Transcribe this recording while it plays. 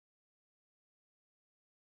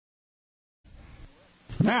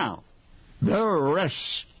Now, the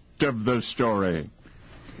rest of the story.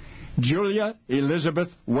 Julia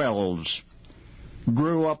Elizabeth Wells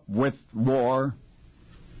grew up with war.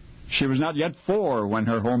 She was not yet 4 when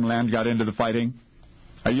her homeland got into the fighting.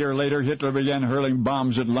 A year later, Hitler began hurling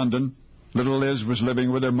bombs at London. Little Liz was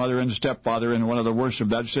living with her mother and stepfather in one of the worst of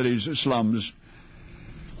that city's slums.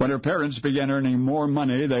 When her parents began earning more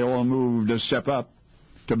money, they all moved a step up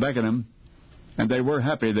to Beckenham, and they were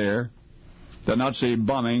happy there. The Nazi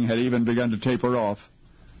bombing had even begun to taper off.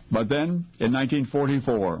 But then, in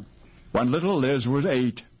 1944, when little Liz was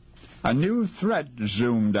 8, a new threat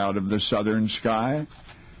zoomed out of the southern sky.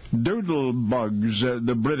 Doodle bugs,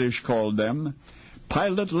 the British called them,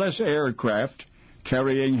 pilotless aircraft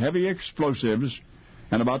carrying heavy explosives,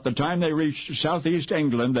 and about the time they reached southeast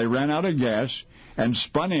England, they ran out of gas and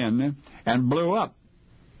spun in and blew up.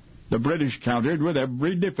 The British countered with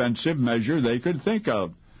every defensive measure they could think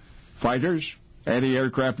of. Fighters,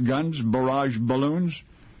 anti-aircraft guns, barrage balloons,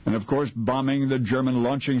 and of course bombing the German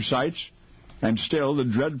launching sites. And still the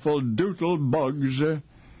dreadful doodle bugs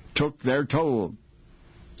took their toll.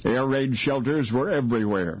 Air raid shelters were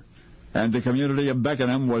everywhere, and the community of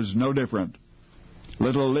Beckenham was no different.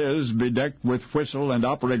 Little Liz, bedecked with whistle and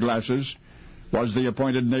opera glasses, was the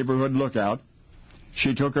appointed neighborhood lookout.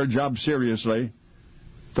 She took her job seriously.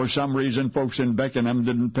 For some reason, folks in Beckenham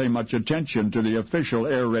didn't pay much attention to the official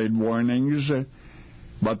air raid warnings,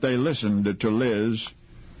 but they listened to Liz.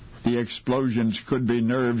 The explosions could be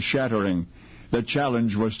nerve-shattering. The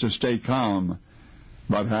challenge was to stay calm.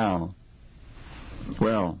 But how?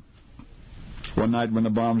 Well, one night when the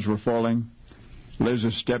bombs were falling,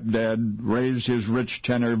 Liz's stepdad raised his rich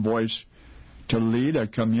tenor voice to lead a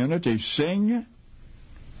community sing.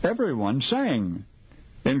 Everyone sang,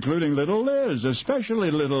 including little Liz,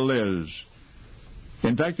 especially little Liz.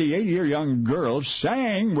 In fact, the 8-year young girl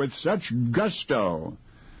sang with such gusto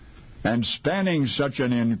and spanning such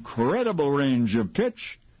an incredible range of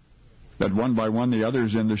pitch that one by one the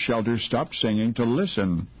others in the shelter stopped singing to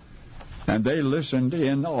listen, and they listened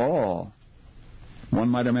in awe. One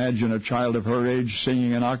might imagine a child of her age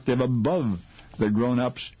singing an octave above the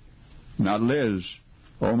grown-ups. Not Liz.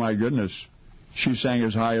 Oh, my goodness. She sang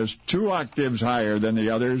as high as 2 octaves higher than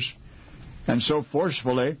the others, and so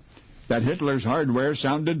forcefully that Hitler's hardware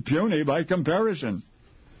sounded puny by comparison.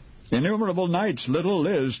 Innumerable nights, little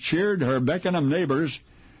Liz cheered her Beckenham neighbors,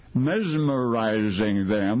 mesmerizing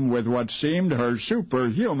them with what seemed her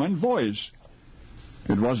superhuman voice.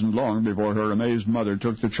 It wasn't long before her amazed mother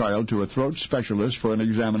took the child to a throat specialist for an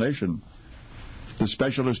examination. The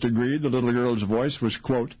specialist agreed the little girl's voice was,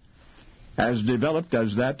 quote, as developed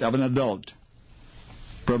as that of an adult,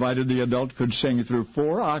 provided the adult could sing through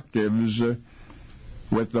 4 octaves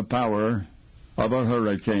with the power of a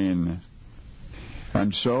hurricane.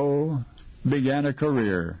 And so began a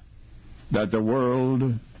career that the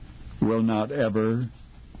world will not ever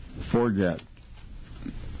forget.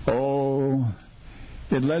 Oh,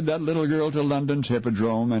 it led that little girl to London's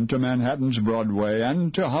Hippodrome and to Manhattan's Broadway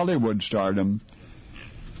and to Hollywood stardom.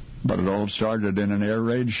 But it all started in an air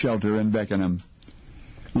raid shelter in Beckenham.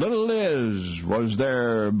 Little Liz was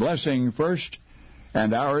their blessing first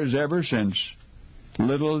and ours ever since.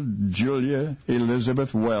 Little Julia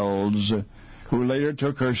Elizabeth Wells, who later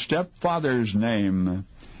took her stepfather's name.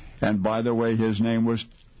 And by the way, his name was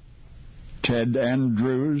Ted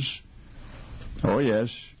Andrews. Oh,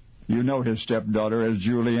 yes, you know his stepdaughter as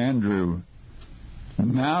Julie Andrew.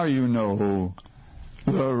 Now you know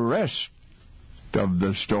the rest of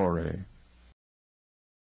the story.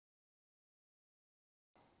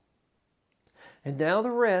 And now the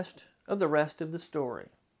rest of the story.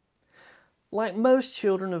 Like most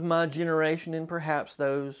children of my generation and perhaps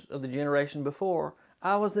those of the generation before,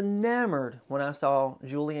 I was enamored when I saw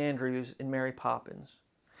Julie Andrews in Mary Poppins.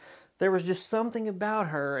 There was just something about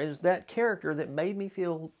her as that character that made me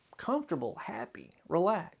feel comfortable, happy,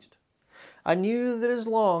 relaxed. I knew that as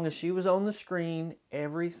long as she was on the screen,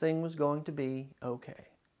 everything was going to be okay.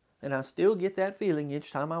 And I still get that feeling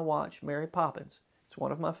each time I watch Mary Poppins. It's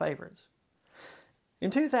one of my favorites.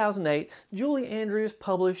 In 2008, Julie Andrews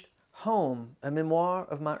published Home, a memoir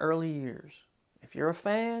of my early years. If you're a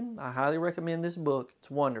fan, I highly recommend this book. It's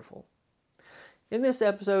wonderful. In this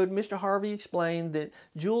episode, Mr. Harvey explained that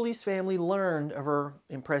Julie's family learned of her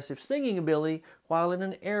impressive singing ability while in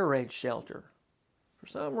an air raid shelter. For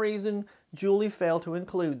some reason, Julie failed to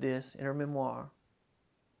include this in her memoir.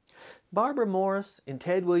 Barbara Morris and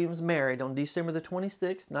Ted Williams married on December the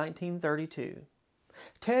 26th, 1932.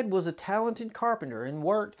 Ted was a talented carpenter and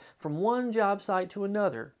worked from one job site to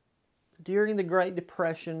another. During the Great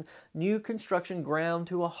Depression, new construction ground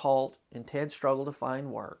to a halt and Ted struggled to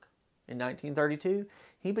find work. In 1932,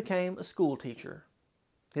 he became a school teacher.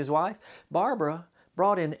 His wife, Barbara,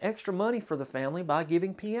 brought in extra money for the family by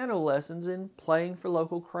giving piano lessons and playing for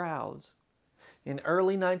local crowds. In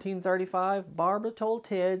early 1935, Barbara told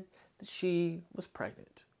Ted that she was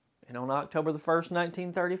pregnant. And on October the 1st,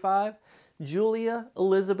 1935, Julia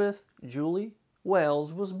Elizabeth Julie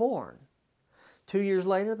Wells was born. 2 years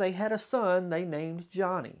later, they had a son they named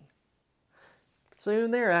Johnny.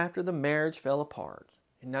 Soon thereafter, the marriage fell apart.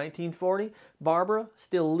 In 1940, Barbara,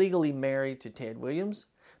 still legally married to Ted Williams,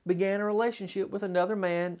 began a relationship with another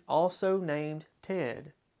man also named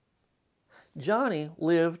Ted. Johnny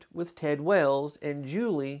lived with Ted Wells, and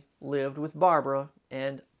Julie lived with Barbara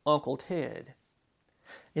and Uncle Ted.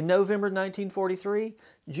 In November 1943,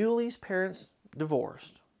 Julie's parents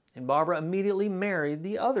divorced, and Barbara immediately married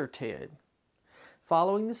the other Ted.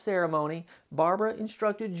 Following the ceremony, Barbara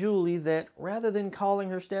instructed Julie that rather than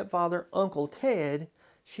calling her stepfather Uncle Ted,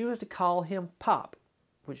 she was to call him Pop,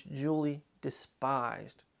 which Julie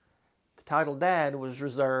despised. The title Dad was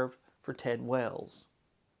reserved for Ted Wells.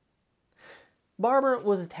 Barbara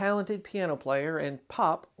was a talented piano player and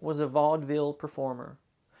Pop was a vaudeville performer.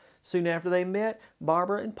 Soon after they met,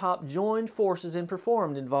 Barbara and Pop joined forces and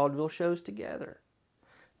performed in vaudeville shows together.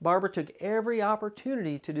 Barbara took every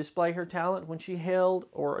opportunity to display her talent when she held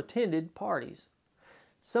or attended parties.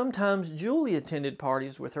 Sometimes Julie attended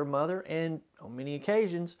parties with her mother, and on many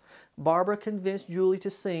occasions, Barbara convinced Julie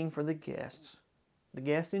to sing for the guests. The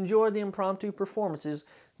guests enjoyed the impromptu performances,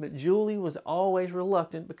 but Julie was always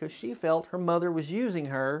reluctant because she felt her mother was using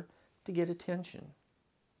her to get attention.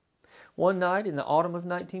 One night in the autumn of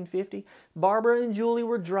 1950, Barbara and Julie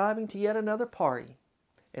were driving to yet another party.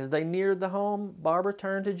 As they neared the home, Barbara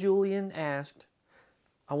turned to Julie and asked,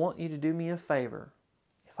 "I want you to do me a favor.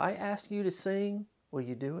 If I ask you to sing, will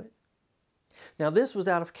you do it?" Now this was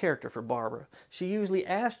out of character for Barbara. She usually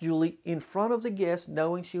asked Julie in front of the guests,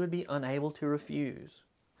 knowing she would be unable to refuse.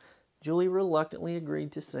 Julie reluctantly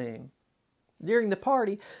agreed to sing. During the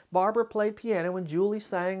party, Barbara played piano and Julie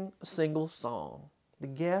sang a single song. The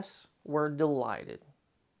guests were delighted.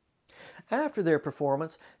 After their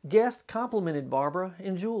performance, guests complimented Barbara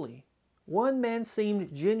and Julie. One man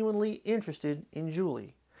seemed genuinely interested in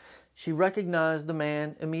Julie. She recognized the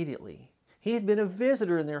man immediately. He had been a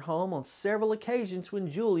visitor in their home on several occasions when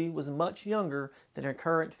Julie was much younger than her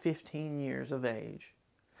current 15 years of age.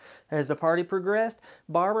 As the party progressed,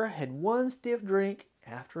 Barbara had one stiff drink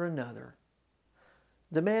after another.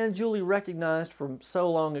 The man Julie recognized from so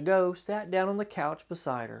long ago sat down on the couch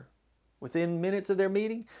beside her. Within minutes of their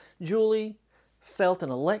meeting, Julie felt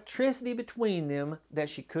an electricity between them that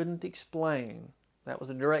she couldn't explain. That was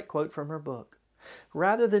a direct quote from her book.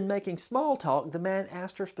 Rather than making small talk, the man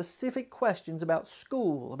asked her specific questions about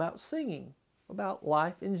school, about singing, about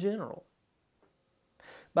life in general.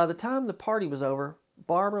 By the time the party was over,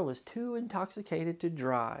 Barbara was too intoxicated to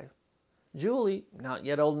drive. Julie, not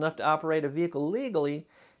yet old enough to operate a vehicle legally,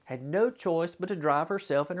 had no choice but to drive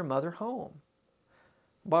herself and her mother home.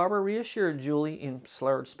 Barbara reassured Julie in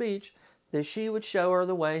slurred speech that she would show her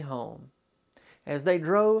the way home. As they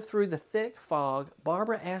drove through the thick fog,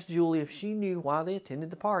 Barbara asked Julie if she knew why they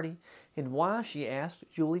attended the party and why she asked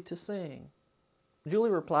Julie to sing.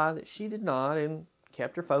 Julie replied that she did not and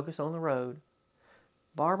kept her focus on the road.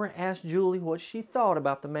 Barbara asked Julie what she thought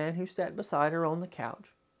about the man who sat beside her on the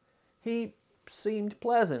couch. "He seemed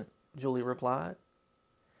pleasant," Julie replied.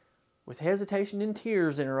 With hesitation and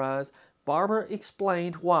tears in her eyes, Barbara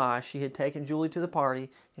explained why she had taken Julie to the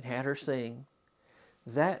party and had her sing,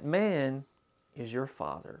 "That man is your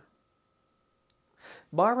father."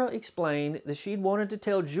 Barbara explained that she'd wanted to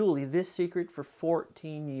tell Julie this secret for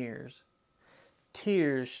 14 years.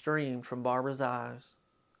 Tears streamed from Barbara's eyes.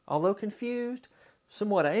 Although confused,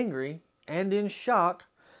 somewhat angry, and in shock,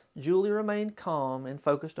 Julie remained calm and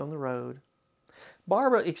focused on the road.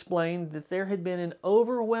 Barbara explained that there had been an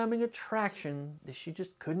overwhelming attraction that she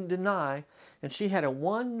just couldn't deny, and she had a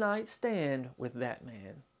one-night stand with that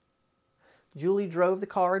man. Julie drove the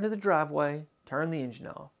car into the driveway, turned the engine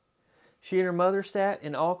off. She and her mother sat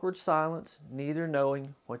in awkward silence, neither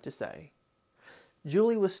knowing what to say.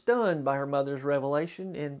 Julie was stunned by her mother's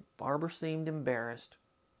revelation, and Barbara seemed embarrassed.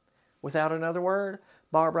 Without another word,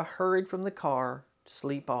 Barbara hurried from the car to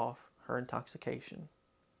sleep off her intoxication.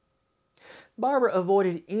 Barbara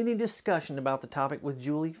avoided any discussion about the topic with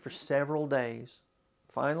Julie for several days.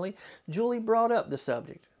 Finally, Julie brought up the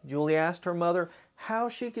subject. Julie asked her mother how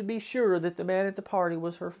she could be sure that the man at the party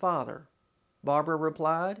was her father. Barbara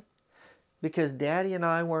replied, "Because Daddy and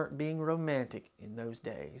I weren't being romantic in those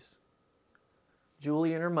days."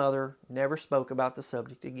 Julie and her mother never spoke about the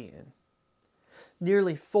subject again.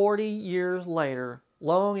 Nearly 40 years later,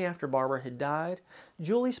 Long after Barbara had died,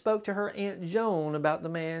 Julie spoke to her Aunt Joan about the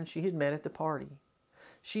man she had met at the party.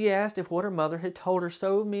 She asked if what her mother had told her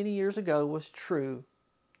so many years ago was true.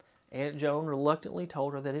 Aunt Joan reluctantly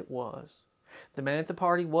told her that it was. The man at the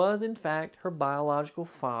party was, in fact, her biological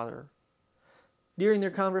father. During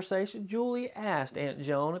their conversation, Julie asked Aunt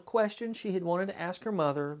Joan a question she had wanted to ask her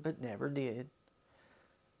mother, but never did.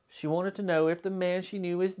 She wanted to know if the man she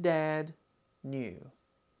knew as Dad knew.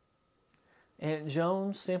 Aunt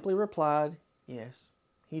Joan simply replied, yes,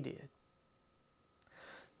 he did.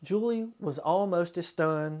 Julie was almost as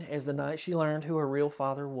stunned as the night she learned who her real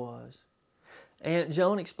father was. Aunt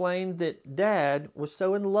Joan explained that Dad was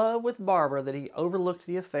so in love with Barbara that he overlooked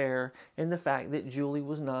the affair and the fact that Julie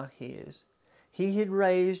was not his. He had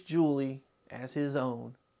raised Julie as his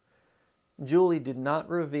own. Julie did not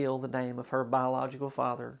reveal the name of her biological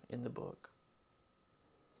father in the book.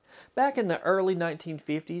 Back in the early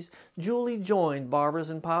 1950s, Julie joined Barbara's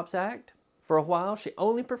and Pop's act. For a while, she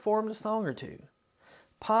only performed a song or two.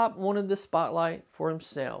 Pop wanted the spotlight for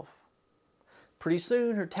himself. Pretty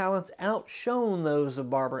soon, her talents outshone those of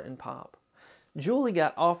Barbara and Pop. Julie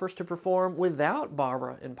got offers to perform without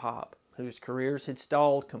Barbara and Pop, whose careers had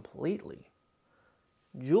stalled completely.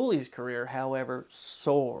 Julie's career, however,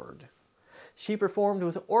 soared. She performed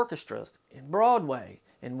with orchestras in Broadway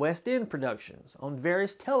and West End productions, on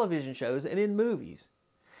various television shows, and in movies.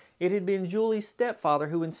 It had been Julie's stepfather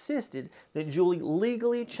who insisted that Julie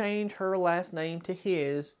legally change her last name to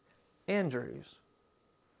his, Andrews.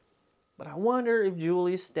 But I wonder if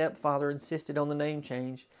Julie's stepfather insisted on the name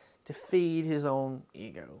change to feed his own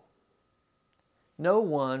ego. No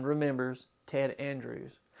one remembers Ted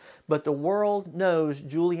Andrews, but the world knows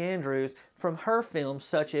Julie Andrews from her films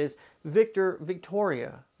such as Victor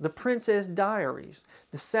Victoria, The Princess Diaries,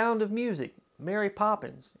 The Sound of Music, Mary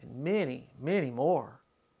Poppins, and many, many more.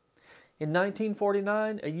 In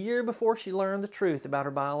 1949, a year before she learned the truth about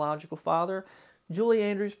her biological father, Julie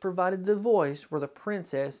Andrews provided the voice for the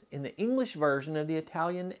princess in the English version of the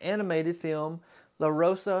Italian animated film La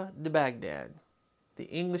Rosa di Baghdad. The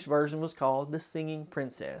English version was called The Singing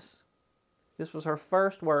Princess. This was her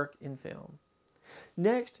first work in film.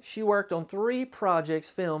 Next, she worked on 3 projects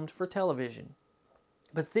filmed for television.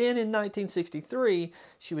 But then in 1963,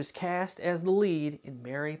 she was cast as the lead in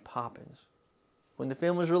Mary Poppins. When the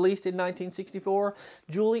film was released in 1964,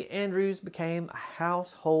 Julie Andrews became a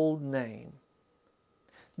household name.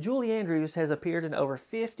 Julie Andrews has appeared in over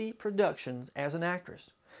 50 productions as an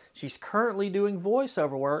actress. She's currently doing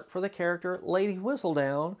voiceover work for the character Lady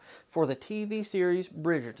Whistledown for the TV series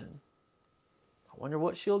Bridgerton. I wonder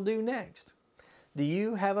what she'll do next. Do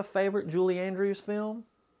you have a favorite Julie Andrews film?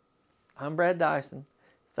 I'm Brad Dison.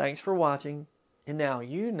 Thanks for watching, and now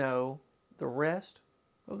you know the rest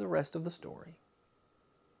of the story.